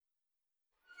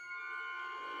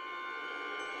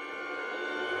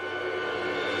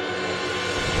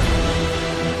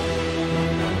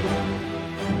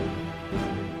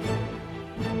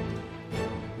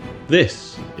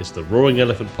This is the Roaring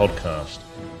Elephant Podcast,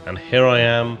 and here I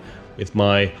am with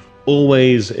my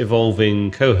always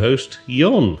evolving co-host,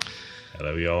 Jon.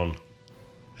 Hello, Jon.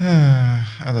 I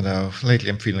don't know. Lately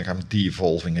I'm feeling like I'm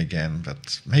de-evolving again,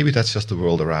 but maybe that's just the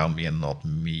world around me and not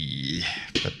me.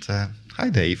 But hi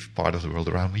Dave, part of the world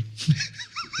around me.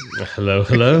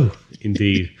 Hello.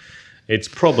 Indeed. It's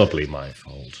probably my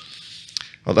fault.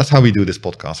 Well, that's how we do this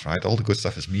podcast, right? All the good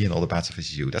stuff is me and all the bad stuff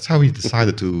is you. That's how we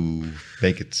decided to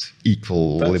make it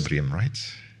equilibrium, right?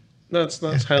 That's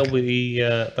how we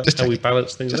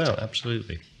balance things out.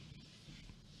 Absolutely.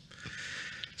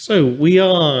 So we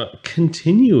are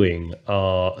continuing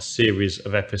our series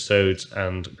of episodes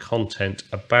and content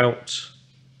about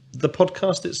the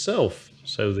podcast itself.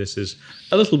 So this is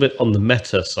a little bit on the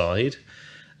meta side,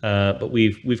 but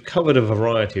we've covered a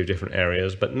variety of different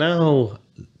areas. But now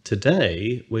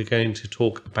today we're going to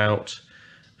talk about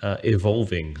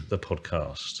evolving the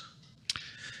podcast.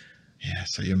 Yeah.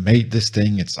 So you made this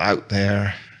thing; it's out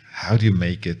there. How do you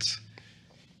make it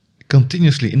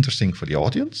continuously interesting for the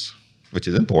audience? Which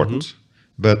is important,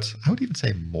 but I would even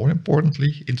say more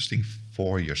importantly, interesting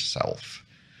for yourself.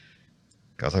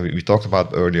 Because we talked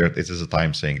about earlier, this is a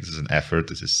time sink, this is an effort,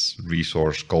 this is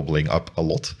resource gobbling up a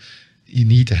lot. You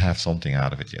need to have something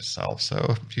out of it yourself.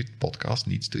 So your podcast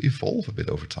needs to evolve a bit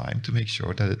over time to make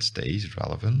sure that it stays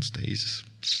relevant, stays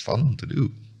fun to do.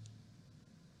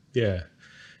 Yeah.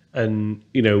 And,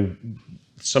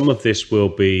 some of this will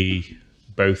be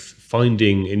both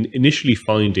initially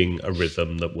finding a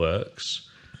rhythm that works,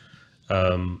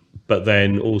 but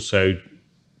then also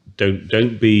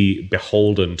don't be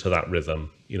beholden to that rhythm.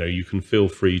 You can feel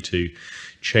free to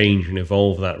change and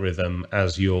evolve that rhythm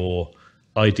as your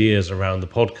ideas around the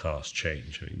podcast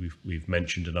change. I mean, we've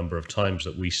mentioned a number of times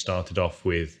that we started off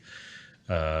with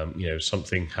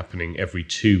something happening every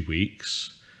 2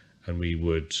 weeks, and we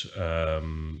would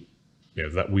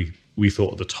we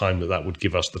thought at the time that would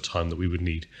give us the time that we would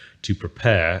need to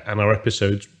prepare, and our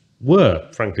episodes were,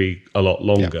 frankly, a lot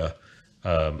longer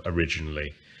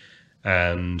originally.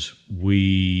 And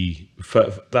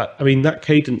that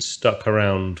cadence stuck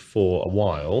around for a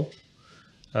while.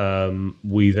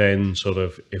 We then sort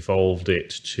of evolved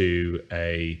it to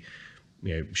a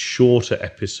shorter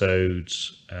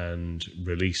episodes and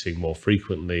releasing more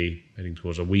frequently, heading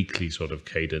towards a weekly sort of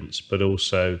cadence, but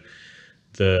also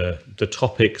the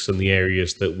topics and the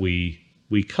areas that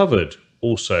we covered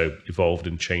also evolved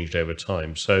and changed over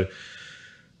time. So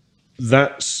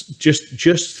that's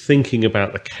just thinking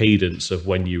about the cadence of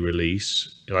when you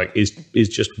release, is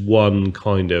just one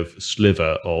kind of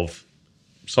sliver of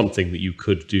something that you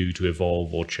could do to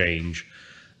evolve or change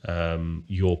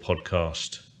your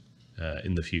podcast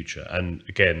in the future. And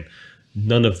again,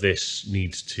 none of this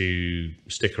needs to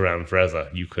stick around forever.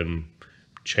 You can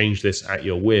change this at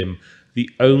your whim. The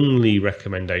only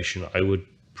recommendation I would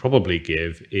probably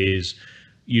give is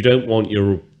you don't want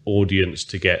your audience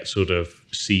to get sort of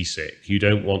seasick. You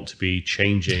don't want to be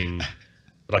changing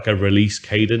like a release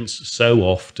cadence so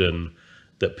often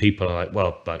that people are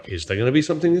like, is there going to be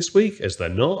something this week? Is there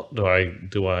not?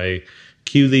 Do I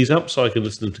queue these up so I can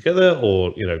listen to them together?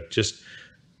 Or,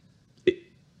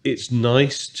 it's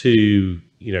nice to,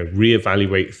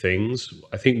 reevaluate things.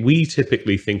 I think we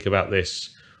typically think about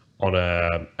this on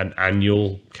an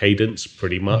annual cadence,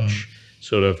 pretty much,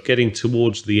 sort of getting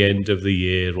towards the end of the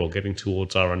year or getting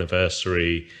towards our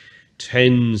anniversary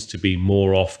tends to be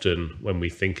more often when we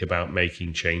think about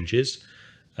making changes.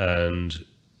 And,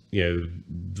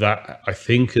 that I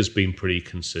think has been pretty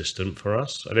consistent for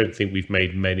us. I don't think we've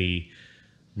made many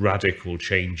radical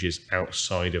changes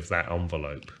outside of that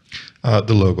envelope.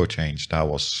 The logo change, that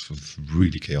was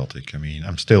really chaotic. I mean,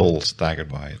 I'm still staggered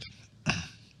by it.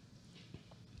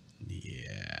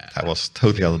 That was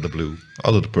totally out of the blue,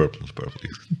 out of the purple.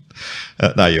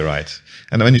 No, you're right.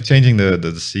 And when you're changing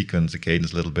the sequence, the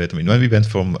cadence a little bit, I mean, when we went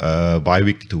from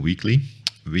bi-weekly to weekly,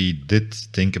 we did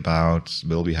think about,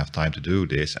 will we have time to do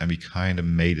this? And we kind of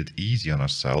made it easy on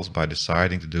ourselves by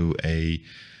deciding to do a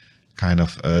kind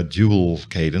of a dual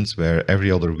cadence where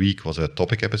every other week was a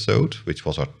topic episode, which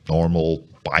was our normal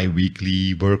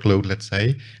bi-weekly workload, let's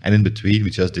say. And in between,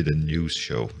 we just did a news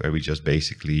show where we just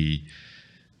basically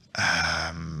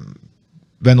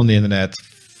went on the internet,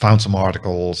 found some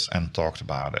articles and talked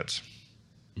about it.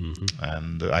 Mm-hmm.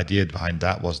 And the idea behind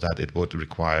that was that it would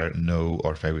require no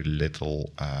or very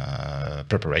little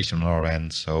preparation on our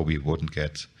end, so we wouldn't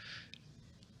get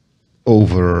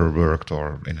overworked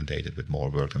or inundated with more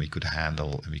work than we could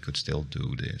handle, and we could still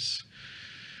do this.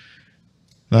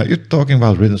 Now, you're talking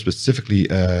about rhythm specifically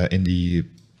in the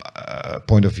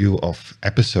point of view of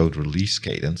episode release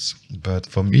cadence, but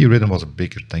for me, rhythm was a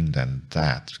bigger thing than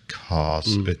that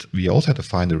because we also had to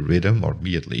find a rhythm, or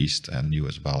me at least, and you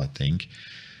as well, I think,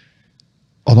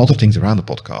 on other things around the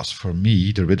podcast. For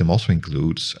me, the rhythm also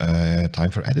includes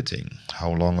time for editing.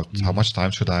 How much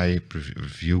time should I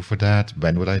review for that?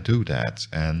 When would I do that?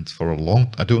 And for a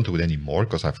long, I don't do it anymore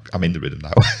because I'm in the rhythm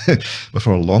now. But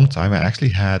for a long time, I actually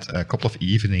had a couple of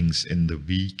evenings in the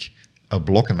week, a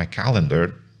block in my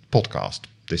calendar, podcast.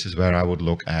 This is where I would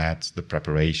look at the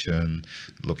preparation,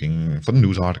 looking for the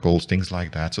news articles, things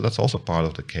like that. So that's also part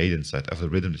of the cadence of the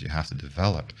rhythm that you have to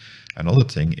develop. Another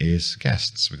thing is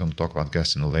guests. We're going to talk about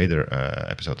guests in a later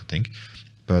episode, I think.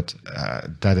 But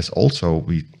that is also,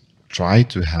 we try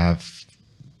to have,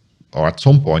 or at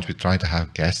some point, we try to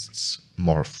have guests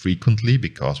more frequently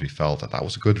because we felt that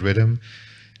was a good rhythm.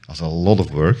 It was a lot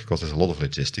of work because there's a lot of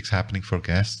logistics happening for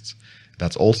guests.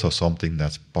 That's also something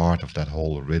that's part of that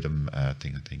whole rhythm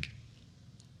thing, I think.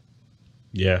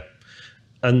 Yeah.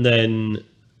 And then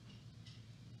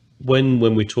when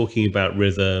we're talking about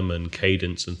rhythm and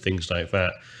cadence and things like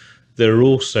that, there are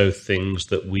also things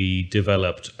that we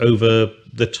developed over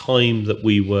the time that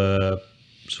we were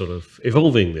sort of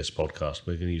evolving this podcast.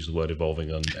 We're going to use the word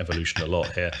evolving and evolution a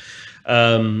lot here.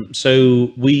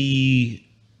 So we,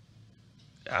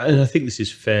 and I think this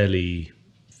is fairly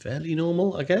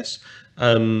normal, I guess.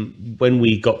 When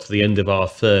we got to the end of our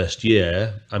first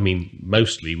year, I mean,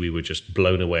 mostly we were just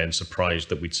blown away and surprised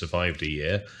that we'd survived a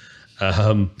year.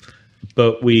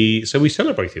 But we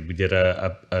celebrated. We did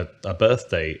a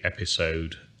birthday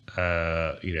episode,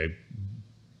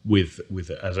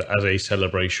 with as a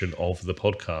celebration of the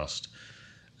podcast,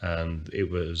 and it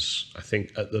was, I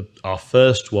think, our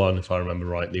first one, if I remember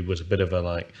rightly, was a bit of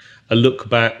a look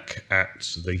back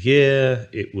at the year.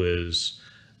 It was.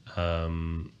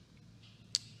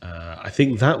 I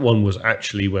think that one was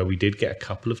actually where we did get a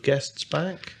couple of guests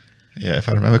back. Yeah, if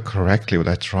I remember correctly, what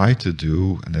I tried to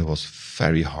do, and it was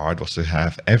very hard, was to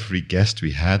have every guest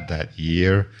we had that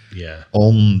year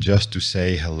on just to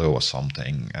say hello or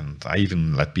something. And I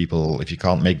even let people, if you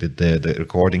can't make the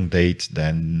recording date,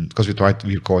 then, because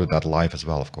we recorded that live as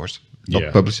well, of course.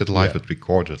 Not published it live, but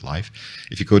recorded it live.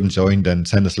 If you couldn't join, then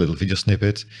send us a little video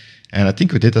snippet. And I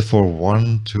think we did that for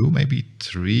 1, 2, maybe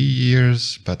 3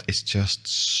 years, but it's just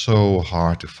so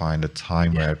hard to find a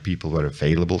time where people were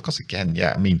available. Because again,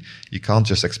 I mean, you can't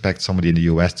just expect somebody in the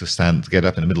US to get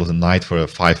up in the middle of the night for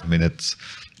 5 minutes,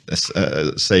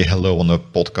 say hello on a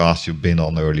podcast you've been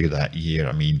on earlier that year.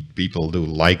 I mean, people do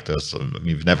like us. I mean,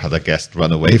 we've never had a guest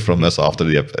run away from us after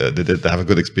they did have a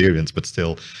good experience, but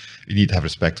still, you need to have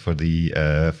respect for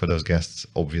for those guests,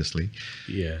 obviously.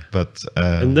 Yeah. But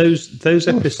and those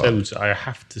episodes, I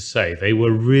have to say, they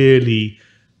were really,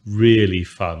 really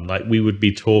fun. Like, we would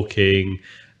be talking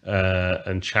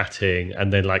and chatting,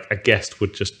 and then a guest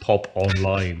would just pop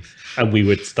online, and we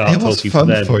would start talking to them.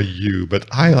 It was fun for you, but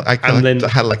I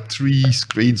had 3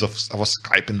 screens of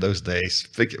Skype in those days,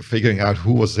 figuring out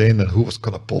who was in and who was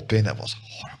going to pop in. It was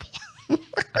horrible.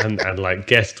 and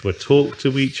guests would talk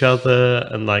to each other,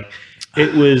 and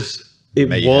it was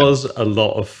a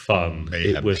lot of fun.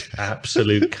 It was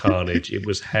absolute carnage. It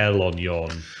was hell on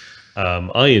yon.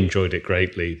 I enjoyed it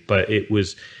greatly, but it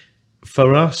was,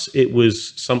 for us, it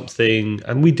was something,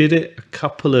 and we did it a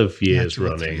couple of years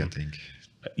running. 3, I think.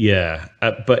 Yeah,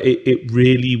 but it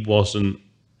really wasn't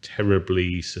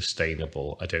terribly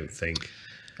sustainable, I don't think.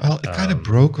 Well, it kind of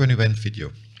broke when we went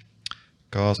video.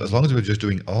 Because as long as we're just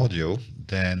doing audio,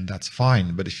 then that's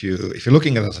fine. But if you're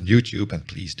looking at us on YouTube, and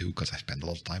please do, because I spend a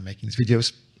lot of time making these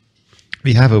videos,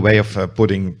 we have a way of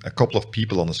putting a couple of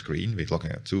people on the screen. We're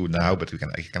looking at 2 now, but you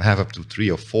can have up to 3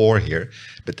 or 4 here.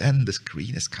 But then the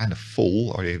screen is kind of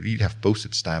full, or you really have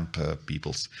postage stamp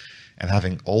peoples. And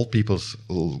having all people's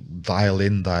dial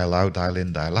in, dial out,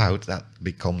 that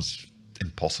becomes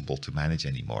impossible to manage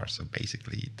anymore. So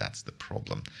basically, that's the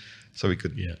problem. So we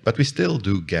could, but we still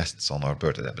do guests on our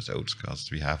birthday episodes, because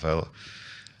we have a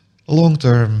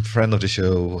long-term friend of the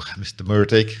show, Mr.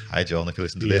 Murtig. Hi, John, if you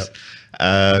listen to this,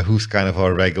 who's kind of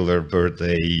our regular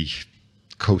birthday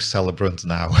co-celebrant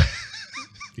now.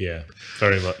 Yeah,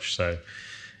 very much so.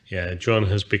 Yeah, John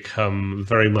has become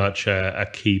very much a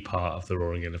key part of the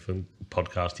Roaring Elephant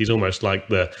podcast. He's almost like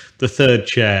the third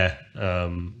chair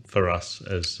for us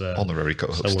as honorary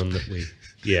co-host. Someone that we,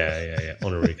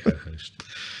 honorary co-host.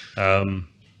 And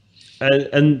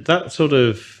that sort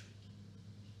of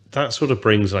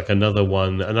brings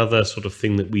another sort of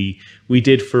thing that we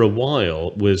did for a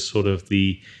while, was sort of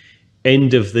the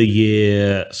end of the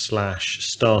year /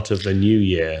 start of the new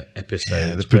year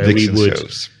episodes. The prediction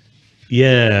shows.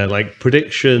 Yeah, like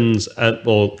predictions, and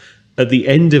at the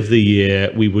end of the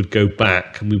year, we would go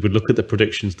back and we would look at the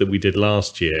predictions that we did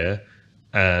last year,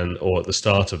 or at the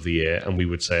start of the year, and we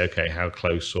would say, okay, how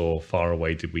close or far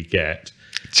away did we get?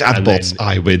 Chatbots,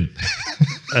 I win.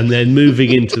 And then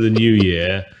moving into the new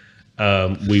year,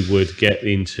 we would get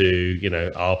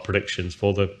into our predictions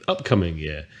for the upcoming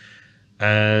year,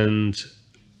 and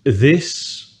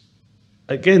this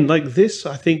again, I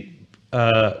think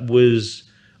was,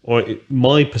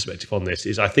 my perspective on this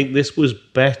is, I think this was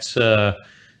better,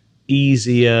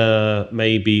 easier,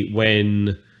 maybe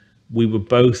when we were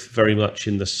both very much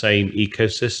in the same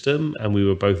ecosystem, and we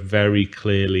were both very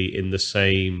clearly in the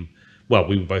same. Well,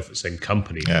 we were both at the same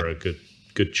company for a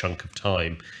good chunk of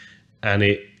time, and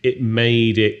it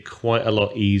made it quite a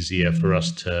lot easier for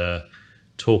us to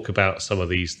talk about some of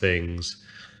these things.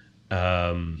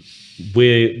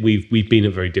 We've been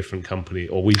at very different company,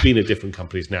 or we've been at different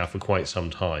companies now for quite some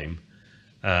time,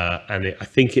 and I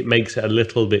think it makes it a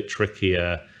little bit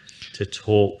trickier to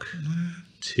talk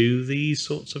to these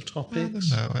sorts of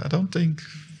topics. I don't know. I don't think.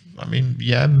 I mean,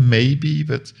 yeah, maybe,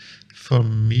 but for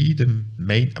me,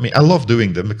 I love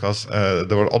doing them because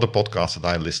there were other podcasts that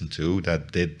I listened to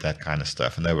that did that kind of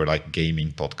stuff, and they were like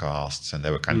gaming podcasts, and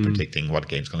they were kind of predicting what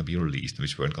games going to be released and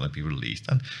which weren't going to be released.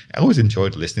 And I always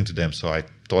enjoyed listening to them, so I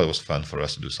thought it was fun for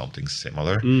us to do something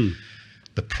similar.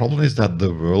 The problem is that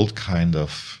the world kind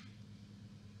of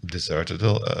deserted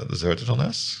on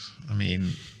us. I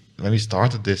mean, when we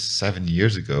started this 7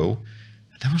 years ago,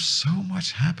 there was so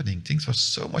much happening. Things were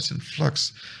so much in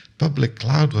flux. Public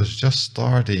cloud was just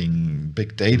starting.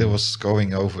 Big data was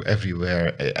going over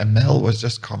everywhere. ML was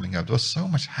just coming up. There was so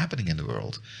much happening in the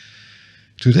world.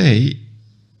 Today,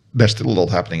 there's still a lot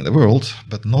happening in the world,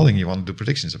 but nothing you want to do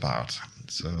predictions about.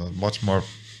 It's much more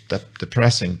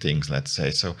depressing things, let's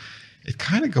say. So it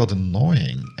kind of got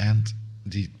annoying. And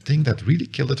the thing that really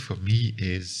killed it for me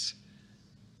is,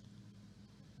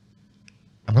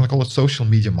 I'm going to call it social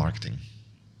media marketing.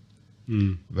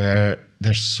 Where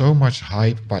there's so much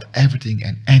hype about everything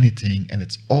and anything, and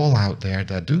it's all out there,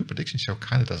 that doing a prediction show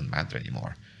kind of doesn't matter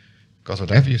anymore. Because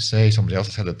whatever you say, somebody else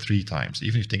has said it 3 times.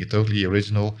 Even if you think it's totally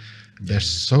original, there's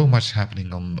so much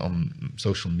happening on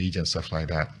social media and stuff like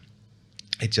that.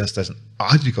 It just doesn't.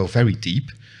 Either you go very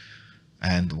deep,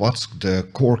 and what's the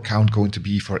core count going to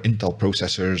be for Intel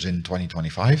processors in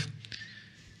 2025,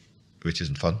 which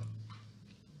isn't fun.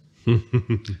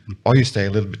 Or you stay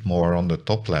a little bit more on the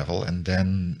top level, and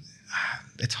then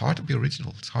it's hard to be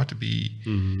original. It's hard to be. I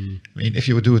mean, if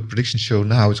you would do a prediction show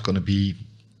now, it's going to be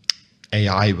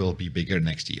AI will be bigger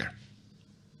next year.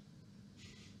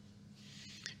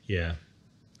 Yeah.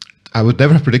 I would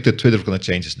never have predicted Twitter was going to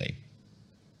change its name.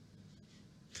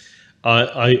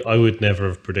 I would never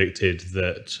have predicted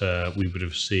that we would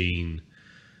have seen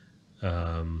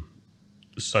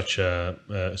such a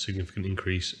significant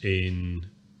increase in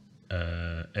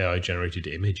AI generated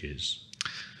images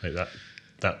like that.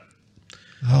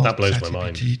 That blows my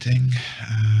mind. Thing.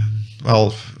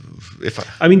 Well,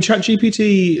 I mean,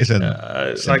 ChatGPT is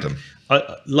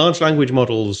a large language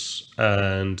models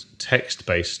and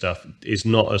text-based stuff is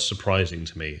not as surprising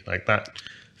to me. Like, that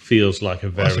feels like a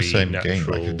very the same natural game.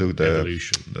 Like you do the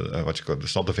evolution. What you call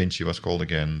it's not Da Vinci. What's called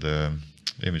again the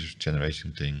image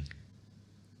generation thing?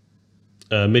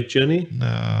 Midjourney?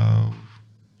 No.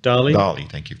 DALL-E,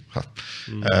 thank you.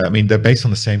 I mean, they're based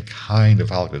on the same kind of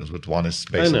algorithms, but one is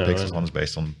based on pixels, one is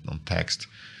based on text.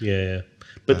 Yeah.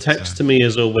 But text to me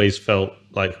has always felt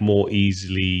like more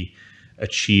easily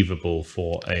achievable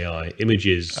for AI.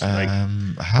 Images.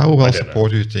 How well support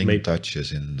do you think Dutch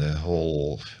is in the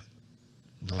whole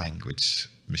language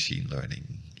machine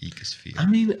learning ecosphere? I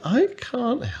mean, I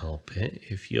can't help it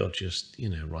if you're just,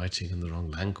 writing in the wrong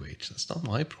language. That's not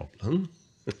my problem.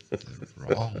 The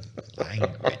wrong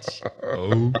language.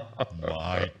 Oh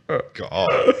my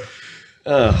God.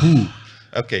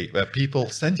 Okay, people,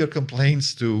 send your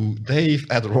complaints to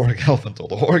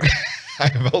dave@roaringelephant.org.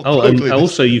 And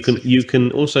also you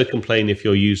can also complain if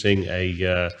you're using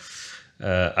a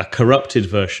corrupted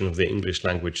version of the English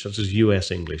language, such as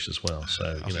US English as well. So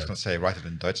I was just going to say, write it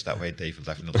in Dutch. That way, Dave will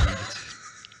definitely not read it.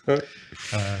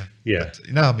 Yeah.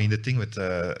 But, I mean, the thing with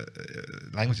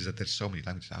languages is that there's so many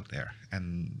languages out there,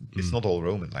 and it's not all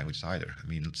Roman languages either. I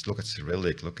mean, let's look at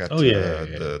Cyrillic, look at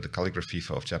the calligraphy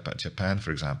of Japan,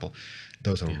 for example.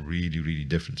 Those are really, really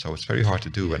different. So it's very hard to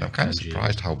do, and I'm kind of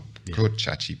surprised how good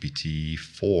ChatGPT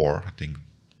 4, I think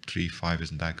 3.5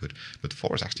 isn't that good, but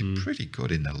 4 is actually pretty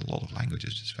good in a lot of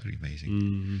languages. It's very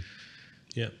amazing.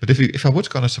 Yeah. But if I was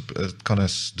gonna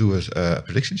do a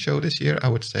prediction show this year, I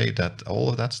would say that all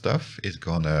of that stuff is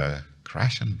gonna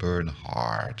crash and burn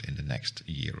hard in the next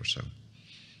year or so.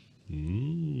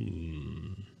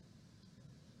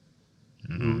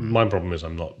 My problem is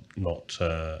I'm not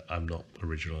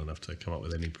original enough to come up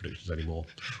with any predictions anymore.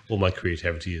 All my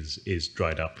creativity is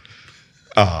dried up.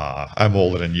 I'm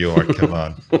older than you are. Come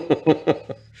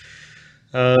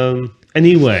on.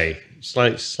 Anyway,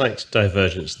 slight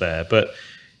divergence there, but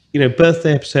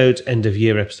birthday episodes, end of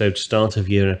year episodes, start of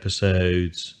year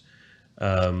episodes.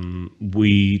 I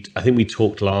think we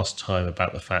talked last time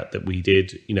about the fact that we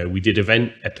did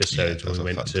event episodes when we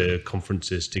went to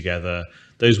conferences together.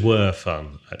 Those were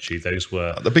fun, actually. Those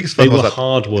were the biggest fun. Was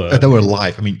hard work. They were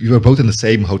live. I mean, we were both in the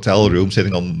same hotel room,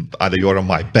 sitting on either you're on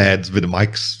my bed with the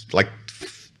mics like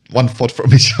 1 foot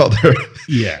from each other.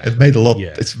 Yeah, it made a lot.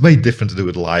 Yeah. It's very different to do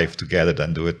it live together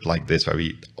than do it like this, where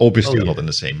we obviously are not in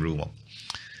the same room.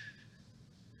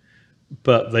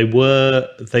 But they were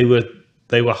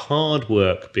hard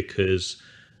work because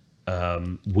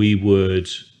we would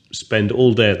spend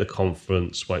all day at the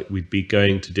conference. Like we'd be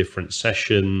going to different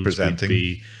sessions,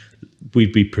 presenting.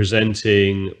 We'd be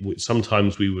presenting.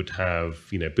 Sometimes we would have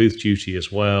booth duty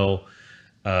as well.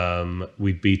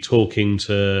 We'd be talking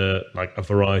to like a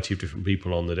variety of different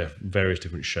people on the various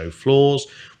different show floors.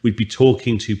 We'd be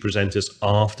talking to presenters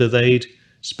after they'd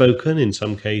spoken in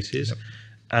some cases. Yep.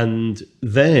 And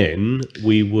then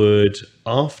we would,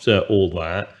 after all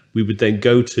that, we would then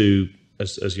go to,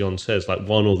 as Jon says, like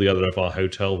one or the other of our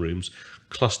hotel rooms,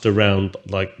 cluster around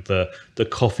like the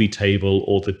coffee table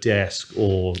or the desk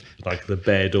or like the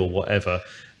bed or whatever,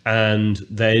 and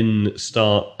then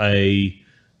start a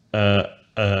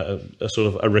sort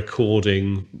of a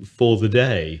recording for the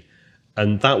day.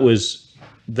 And that was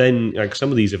then, like,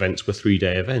 some of these events were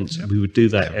 3-day events, and we would do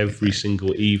that every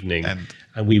single evening,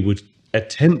 and we would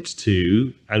attempt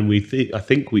to, and I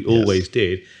think we always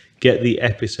did, get the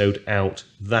episode out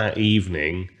that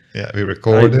evening. Yeah, we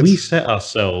recorded. And we set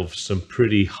ourselves some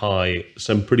pretty high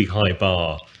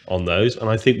bar on those, and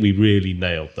I think we really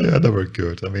nailed them. Yeah, they were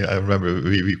good. I mean, I remember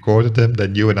we recorded them,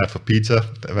 then you and I for pizza,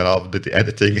 and then I did the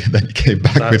editing, and then you came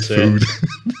back with food.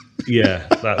 Yeah,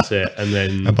 that's it. And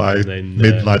then and by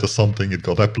midnight or something, it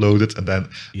got uploaded, and then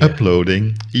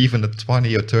uploading even a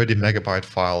 20 or 30 megabyte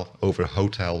file over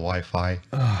hotel Wi-Fi.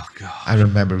 Oh god! I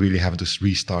remember really having to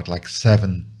restart like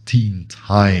 17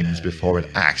 times before it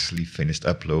actually finished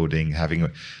uploading. Having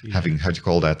how do you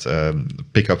call that?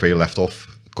 Pick up where you left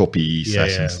off. Copy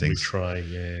sessions, things. We try.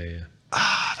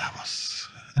 That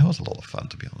was a lot of fun,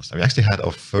 to be honest. We actually had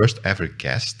our first ever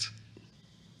guest.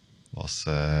 Was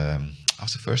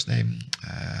the first name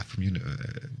from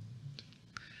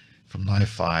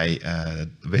Ni-Fi?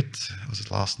 Witt was his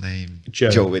last name.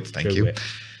 Joe Witt. Thank you. Witt.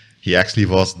 He actually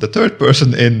was the third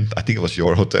person in. I think it was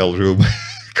your hotel room,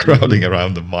 crowding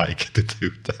around the mic to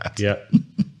do that.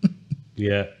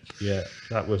 Yeah.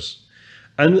 That was,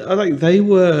 and like they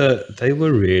were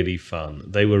really fun.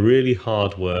 They were really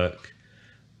hard work.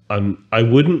 I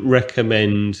wouldn't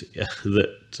recommend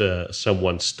that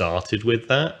someone started with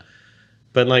that.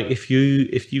 But like if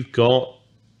you've got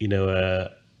an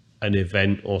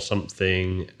event or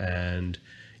something, and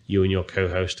you and your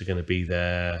co-host are going to be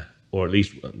there, or at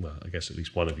least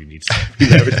one of you needs to be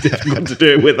there. It's difficult to do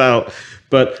it without.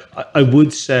 But I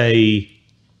would say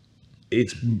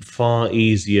it's far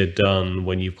easier done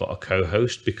when you've got a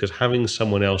co-host, because having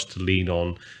someone else to lean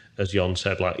on, as Jon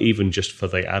said, like even just for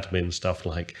the admin stuff,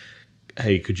 like,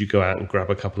 hey, could you go out and grab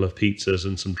a couple of pizzas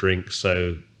and some drinks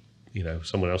so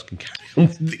someone else can carry on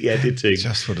with the editing.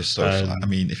 Just for the social. I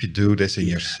mean, if you do this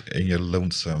in your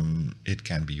lonesome, it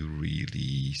can be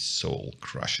really soul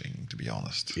crushing, to be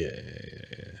honest. Yeah.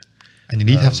 And you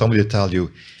need to have somebody to tell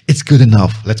you, it's good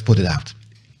enough, let's put it out.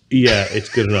 Yeah, it's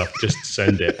good enough, just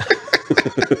send it.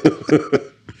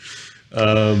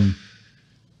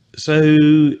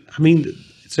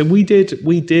 So we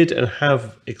did and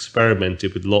have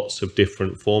experimented with lots of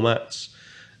different formats.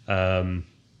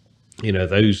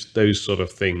 Those sort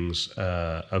of things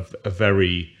have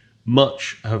very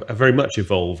much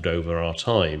evolved over our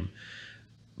time.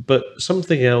 But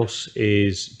something else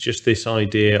is just this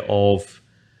idea of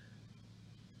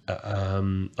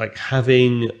like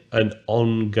having an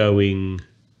ongoing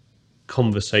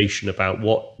conversation about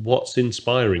what's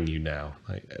inspiring you now.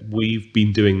 Like, we've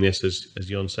been doing this, as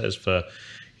Jon says, for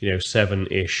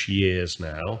 7-ish years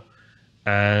now,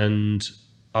 and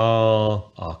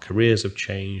our careers have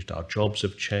changed, our jobs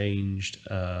have changed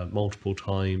multiple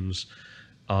times,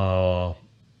 our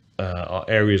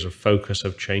areas of focus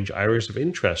have changed, our areas of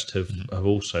interest have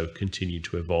also continued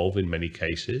to evolve in many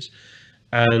cases.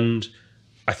 And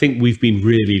I think we've been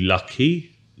really lucky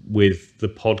with the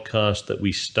podcast that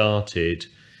we started,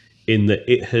 in that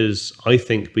it has, I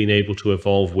think, been able to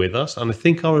evolve with us. And I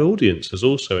think our audience has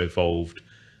also evolved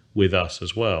with us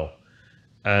as well.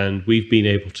 and we've been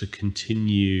able to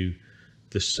continue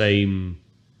the same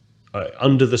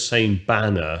under the same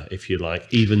banner, if you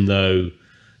like, even though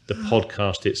the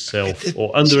podcast itself,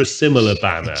 or under a similar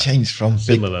banner, It changed from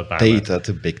similar big data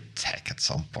to big tech at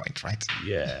some point, right?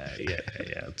 Yeah.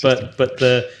 But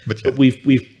But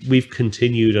we've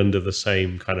continued under the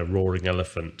same kind of roaring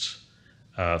elephant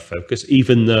focus,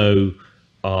 even though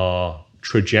our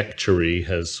trajectory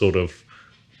has sort of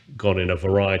gone in a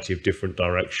variety of different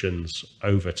directions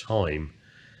over time.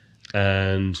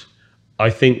 And I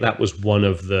think that was one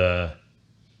of the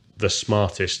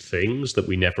smartest things that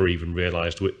we never even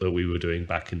realized that we were doing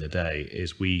back in the day.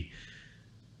 Is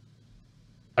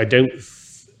I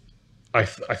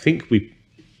think we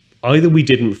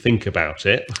didn't think about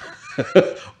it,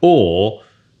 or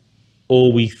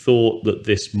we thought that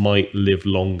this might live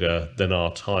longer than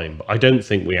our time. But I don't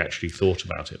think we actually thought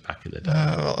about it back in the day.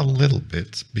 A little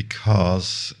bit,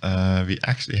 because we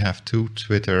actually have two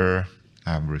Twitter,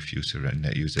 I refuse to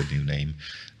use a new name,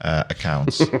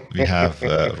 accounts. We have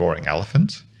Roaring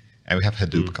Elephant and we have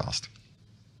Hadoopcast.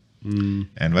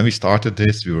 And when we started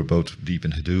this, we were both deep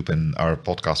in Hadoop, and our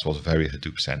podcast was very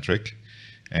Hadoop centric.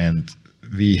 And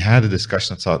we had a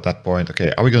discussion at that point,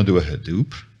 okay, are we going to do a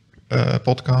Hadoop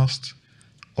podcast,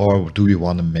 or do we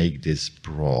want to make this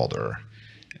broader?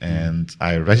 And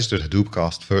I registered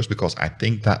Hadoopcast first because I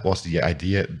think that was the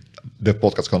idea. The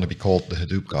podcast is going to be called the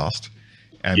Hadoopcast.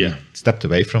 And we stepped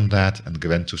away from that and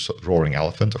went to Roaring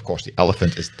Elephant. Of course, the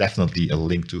elephant is definitely a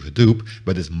link to Hadoop,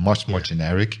 but it's much more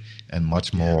generic and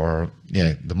much more,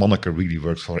 the moniker really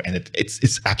works for it. And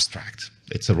it's abstract.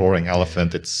 It's a roaring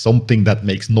elephant. It's something that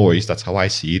makes noise. That's how I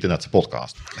see it. And that's a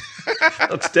podcast.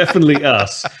 That's definitely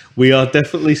us. We are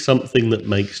definitely something that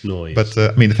makes noise. But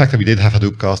the fact that we did have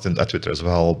Hadoopcast and Twitter as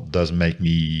well does make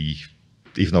me,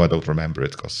 even though I don't remember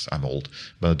it because I'm old,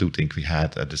 but I do think we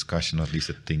had a discussion, or at least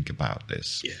a think about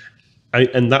this. Yeah,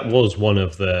 and that was one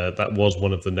of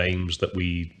the names that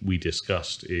we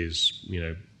discussed, is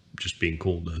just being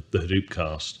called the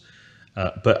Hadoopcast.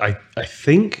 But I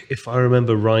think, if I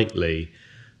remember rightly,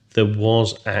 there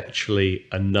was actually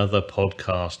another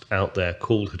podcast out there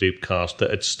called Hadoopcast that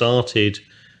had started,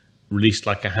 released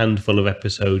like a handful of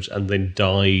episodes, and then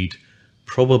died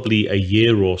probably a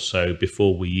year or so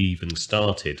before we even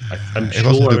started. I'm it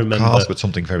was sure I a remember. cast with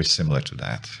something very similar to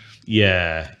that.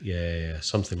 Yeah,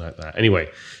 something like that. Anyway,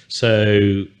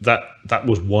 so that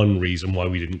was one reason why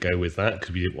we didn't go with that,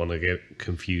 because we didn't want to get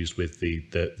confused with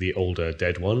the older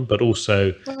dead one. But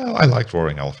also, I liked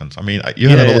Roaring Elephant. I mean, you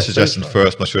had another suggestion so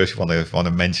first. I'm not sure if you want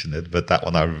to mention it, but that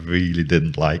one I really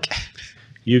didn't like.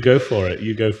 You go for it.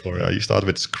 You started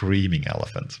with Screaming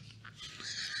Elephant.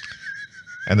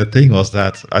 And the thing was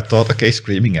that I thought, okay,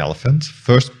 Screaming Elephant,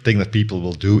 first thing that people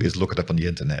will do is look it up on the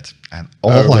internet. And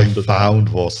all I found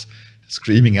was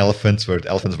screaming elephants, where the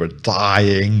elephants were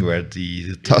dying, where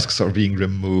the tusks are being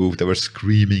removed, they were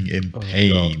screaming in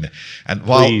pain. And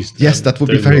while, yes, that would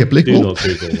be very applicable. Do not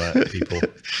Google that, people.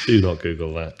 Do not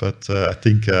Google that. But I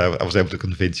think I was able to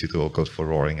convince you to go for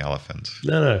Roaring Elephant.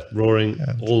 No, Roaring,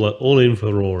 all in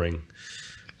for Roaring.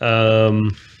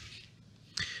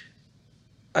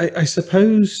 I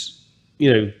suppose,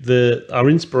 our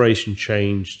inspiration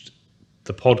changed,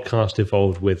 the podcast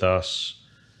evolved with us,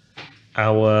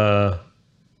 our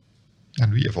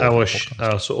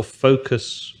sort of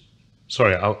focus.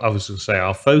 Sorry, I was going to say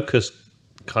our focus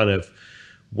kind of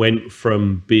went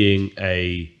from being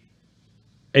a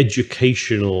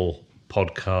educational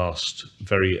podcast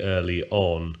very early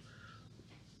on,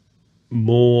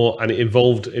 more, and it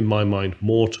evolved in my mind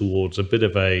more towards a bit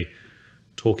of a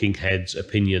talking heads,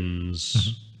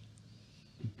 opinions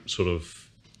sort of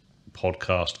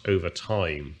podcast over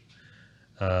time.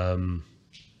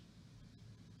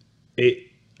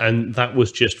 And that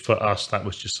was just, for us, that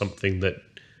was just something that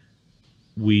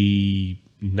we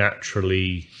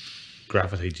naturally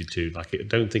gravitated to. Like, I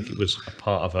don't think it was a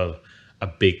part of a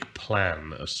big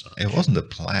plan as such. It wasn't a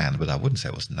plan, but I wouldn't say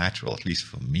it was natural, at least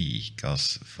for me,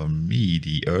 because for me,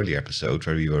 the early episode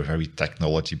where we were very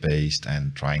technology based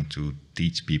and trying to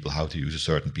teach people how to use a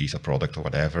certain piece of product or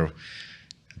whatever,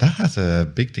 that has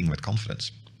a big thing with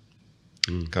confidence.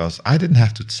 Because I didn't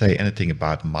have to say anything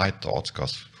about my thoughts,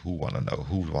 because who want to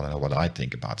know what I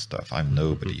think about stuff? I'm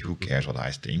nobody. Who cares what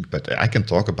I think? But I can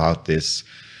talk about this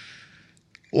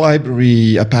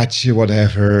library, Apache,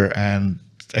 whatever, and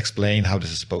explain how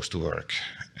this is supposed to work.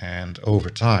 And over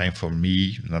time, for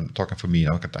me, and I'm talking for me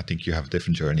now, I think you have a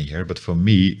different journey here, but for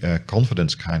me,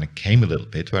 confidence kind of came a little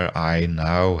bit, where I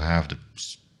now have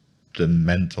the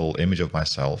mental image of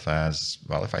myself as,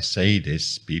 well, if I say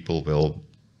this, people will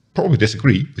probably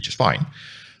disagree, which is fine,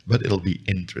 but it'll be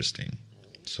interesting.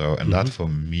 So, and that for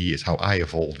me is how I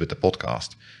evolved with the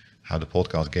podcast. How the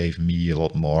podcast gave me a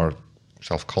lot more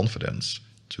self-confidence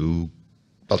to,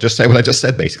 I'll just say what I just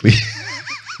said, basically.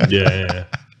 Yeah.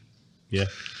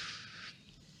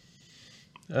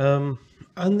 And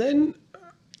then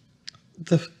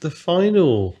the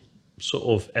final sort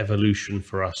of evolution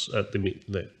for us at maybe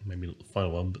not the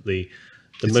final one, but the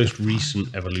most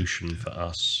recent evolution for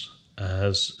us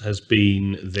has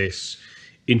been this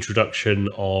introduction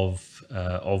of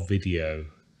video,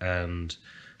 and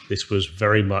this was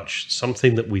very much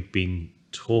something that we'd been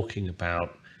talking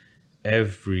about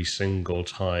every single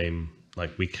time,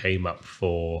 like we came up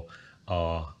for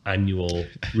our annual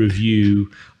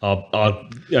review, our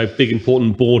big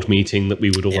important board meeting that we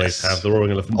would always have. The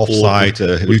Roaring Elephant Offsite,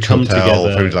 board would come hotel,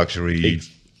 together. very luxury.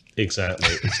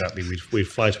 Exactly. We'd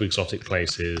fly to exotic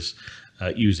places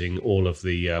using all of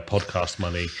the podcast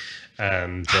money,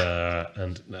 and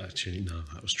actually no,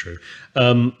 that was true.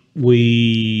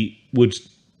 We would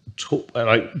talk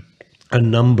like a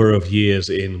number of years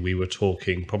in. We were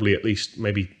talking probably at least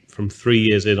maybe from 3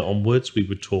 years in onwards. We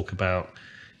would talk about,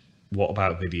 what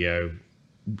about video?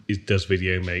 Does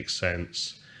video make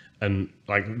sense? And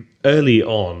like early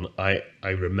on, I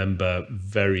remember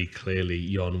very clearly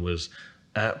Jon was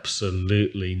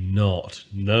absolutely not.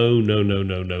 No.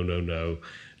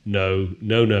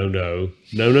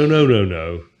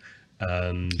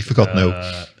 And You forgot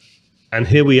no. And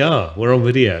here we are. We're on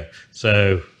video.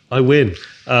 So I win.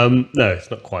 No, it's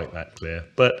not quite that clear.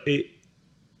 But it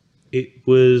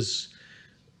was,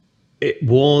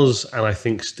 and I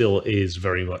think still is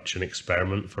very much an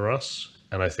experiment for us.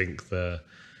 And I think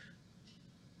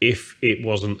if it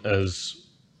wasn't as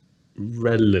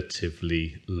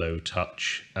relatively low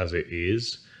touch as it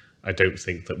is, I don't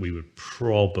think that we would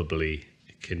probably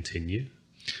continue.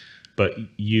 But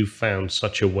you found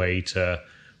such a way to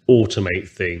automate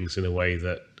things in a way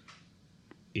that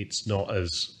it's not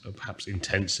as perhaps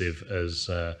intensive as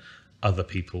other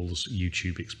people's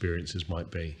YouTube experiences might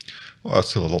be. Well, it's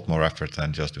still a lot more effort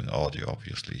than just doing audio,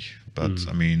 obviously. But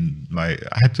I mean, I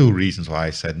had two reasons why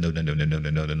I said no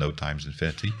times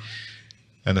infinity.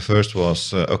 And the first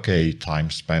was, okay,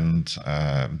 time spent.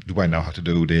 Do I know how to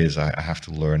do this? I have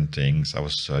to learn things. I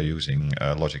was using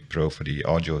Logic Pro for the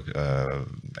audio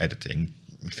editing,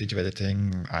 video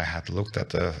editing. I had looked at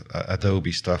the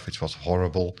Adobe stuff, which was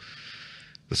horrible.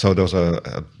 So those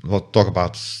we'll talk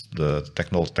about the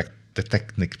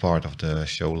technical part of the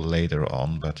show later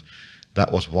on, but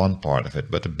that was one part of it.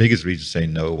 But the biggest reason to say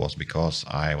no was because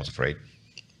I was afraid.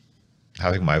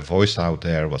 Having my voice out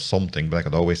there was something, but I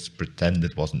could always pretend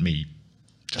it wasn't me.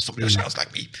 Just somebody who sounds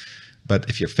like me. But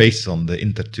if your face is on the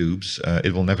intertubes,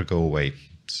 it will never go away.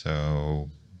 So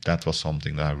that was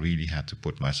something that I really had to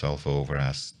put myself over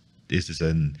as, this is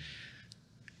a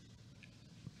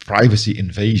privacy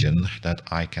invasion that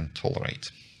I can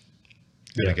tolerate.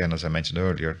 And again, as I mentioned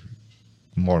earlier,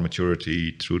 more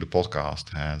maturity through the podcast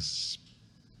has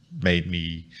made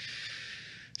me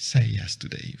say yes to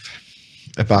Dave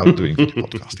about doing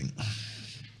podcasting.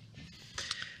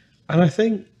 And I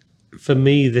think for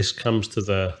me, this comes to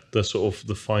the sort of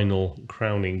the final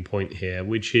crowning point here,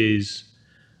 which is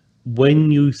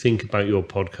when you think about your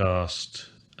podcast,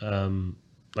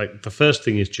 like the first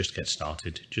thing is just get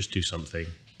started, just do something,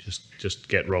 just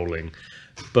get rolling.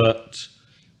 But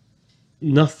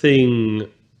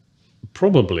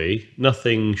probably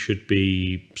nothing should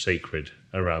be sacred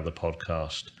around the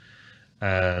podcast.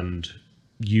 And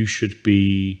you should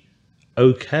be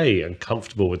okay and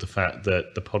comfortable with the fact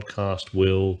that the podcast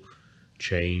will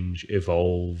change,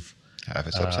 evolve, Have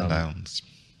its ups and downs.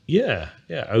 Yeah,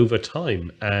 over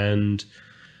time. And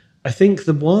I think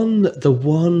the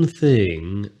one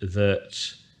thing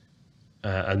that,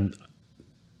 and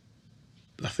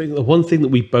I think the one thing that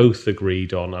we both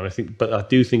agreed on, but I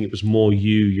do think it was more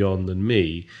you, Jon, than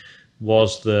me,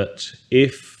 was that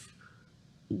if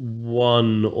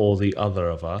one or the other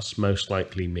of us, most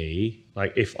likely me,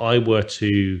 like if I were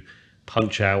to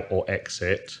punch out or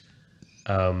exit,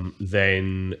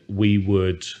 then we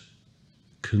would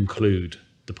conclude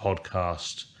the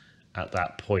podcast at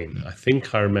that point. I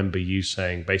think I remember you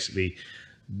saying basically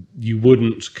you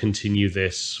wouldn't continue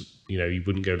this, you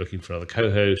wouldn't go looking for another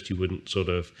co-host, you wouldn't sort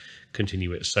of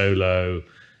continue it solo.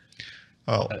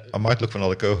 Well, I might look for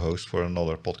another co-host for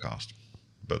another podcast.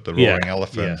 But the Roaring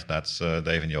Elephant, that's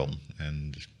Dave and Jon.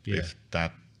 And if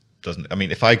that doesn't,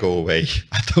 if I go away,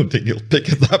 I don't think he'll pick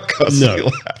it up because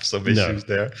he'll have some issues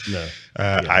there. No.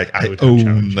 I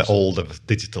own all the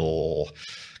digital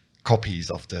copies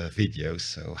of the videos,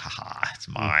 so it's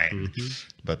mine.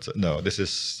 But no, this is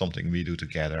something we do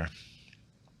together.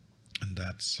 And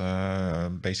that's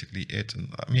basically it.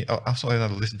 And I mean, also I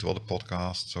listen to other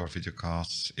podcasts or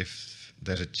videocasts. If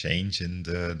there's a change in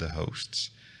the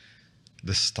hosts,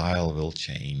 the style will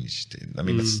change. I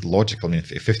mean, it's logical. I mean,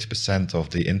 if 50% of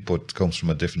the input comes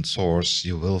from a different source,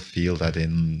 you will feel that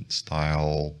in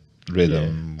style,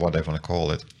 rhythm, whatever you want to call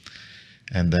it.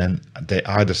 And then they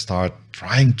either start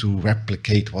trying to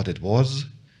replicate what it was,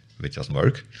 which doesn't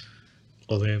work,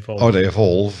 or they evolve. or they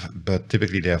evolve, but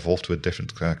typically they evolve to a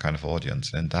different kind of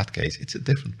audience. In that case, it's a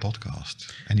different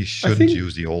podcast. And you shouldn't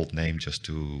use the old name just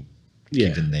to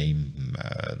keep the name,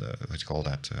 what do you call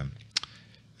that?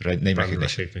 Name Brand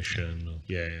recognition.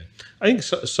 Yeah. I think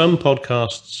some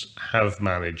podcasts have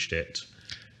managed it,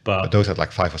 but those had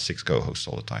like 5 or 6 co-hosts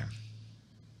all the time.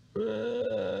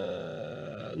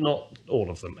 Not all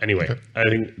of them. Anyway, okay. I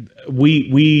think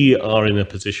we are in a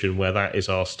position where that is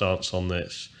our stance on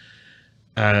this.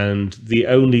 And the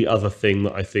only other thing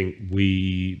that I think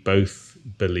we both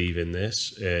believe in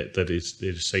this, that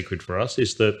is sacred for us,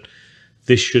 is that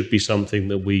this should be something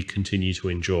that we continue to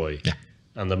enjoy. Yeah.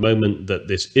 And the moment that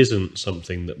this isn't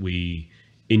something that we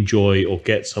enjoy or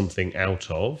get something out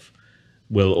of,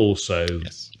 will also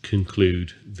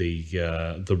conclude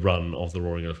the run of the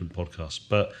Roaring Elephant podcast.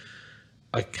 But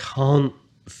I can't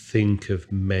think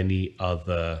of many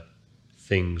other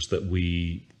things that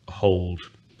we hold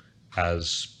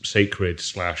as sacred /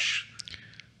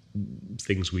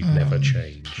 things we'd never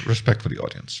change. Respect for the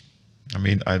audience. I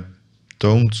mean, I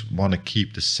don't want to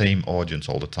keep the same audience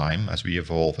all the time. As we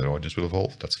evolve, our audience will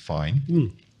evolve. That's fine.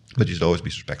 But you should always be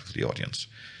respectful to the audience.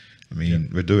 I mean,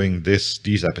 we're doing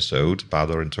these episodes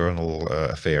about our internal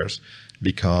affairs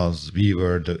because we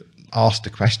were asked the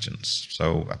questions.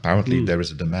 So apparently there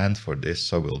is a demand for this,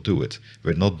 so we'll do it.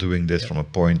 We're not doing this from a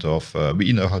point of,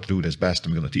 we know how to do this best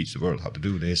and we're going to teach the world how to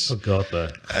do this. Oh, God, no.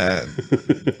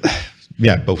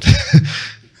 Yeah, both.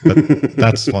 But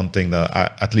that's one thing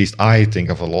that at least I think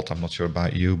of a lot. I'm not sure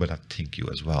about you, but I think you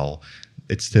as well.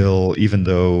 It's still, even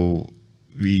though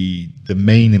the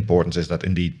main importance is that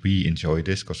indeed we enjoy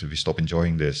this, because if we stop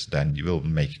enjoying this, then you will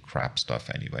make crap stuff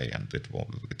anyway, and it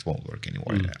won't work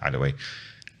anymore. Either way,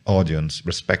 audience,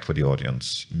 respect for the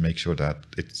audience, make sure that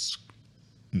it's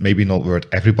maybe not worth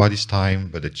everybody's time,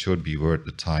 but it should be worth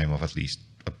the time of at least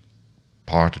a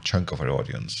chunk of our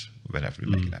audience whenever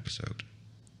we make an episode.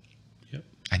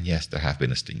 And yes, there have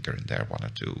been a stinker in there, 1 or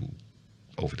 2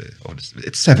 over the.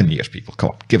 It's 7 years, people. Come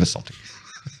on, give us something.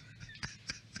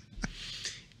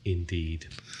 Indeed.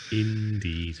 And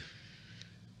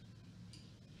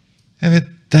with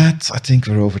that, I think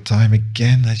we're over time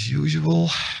again, as usual.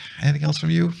 Anything else from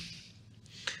you?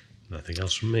 Nothing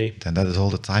else from me. Then that is all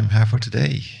the time we have for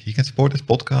today. You can support this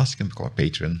podcast. You can become a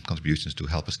patron. Contributions to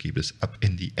help us keep this up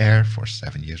in the air for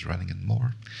 7 years running and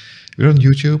more. We're on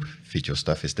YouTube. Video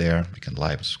stuff is there. You can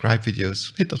like and subscribe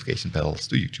videos, hit notification bells,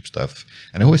 do YouTube stuff.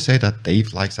 And I always say that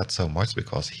Dave likes that so much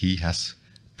because he has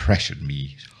pressured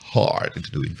me hard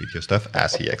into doing video stuff,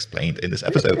 as he explained in this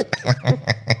episode.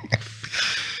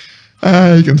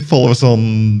 You can follow us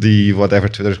on the whatever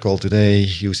Twitter is called today,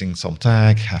 using some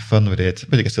tag, have fun with it,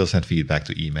 but you can still send feedback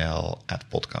to email at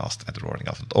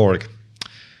podcast@roaringelephant.org.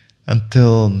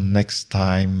 Until next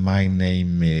time, my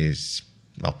name is,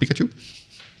 Pikachu.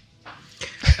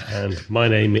 And my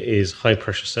name is High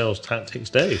Pressure Sales Tactics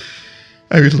Dave.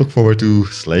 I really look forward to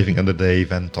slaving under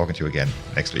Dave and talking to you again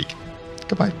next week.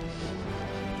 Goodbye.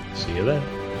 See you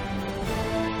then.